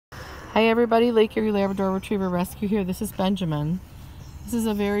Hi everybody, Lake Erie Labrador Retriever Rescue here. This is Benjamin. This is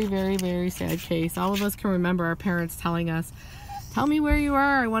a very, very, very sad case. All of us can remember our parents telling us, "Tell me where you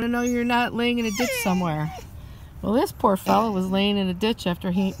are. I want to know you're not laying in a ditch somewhere." Well, this poor fellow was laying in a ditch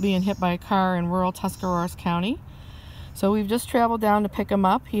after being hit by a car in rural Tuscarawas County. So we've just traveled down to pick him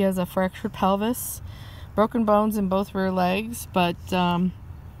up. He has a fractured pelvis, broken bones in both rear legs, but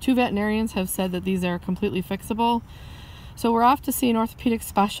two veterinarians have said that these are completely fixable. So we're off to see an orthopedic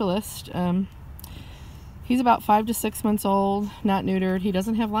specialist. He's about 5 to 6 months old, not neutered. He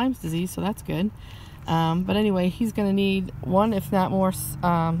doesn't have Lyme's disease, so that's good. But anyway, he's going to need one, if not more,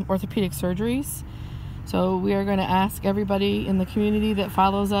 orthopedic surgeries. So we are going to ask everybody in the community that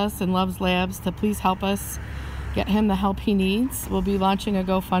follows us and loves labs to please help us get him the help he needs. We'll be launching a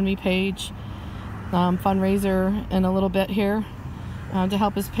GoFundMe page, fundraiser in a little bit here to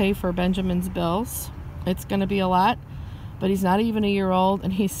help us pay for Benjamin's bills. It's going to be a lot, but he's not even a year old,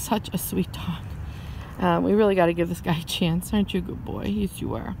 and he's such a sweet dog. We really got to give this guy a chance. Aren't you a good boy? Yes,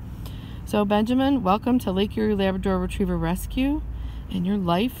 you are. So Benjamin, welcome to Lake Erie Labrador Retriever Rescue, and your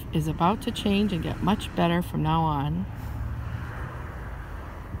life is about to change and get much better from now on.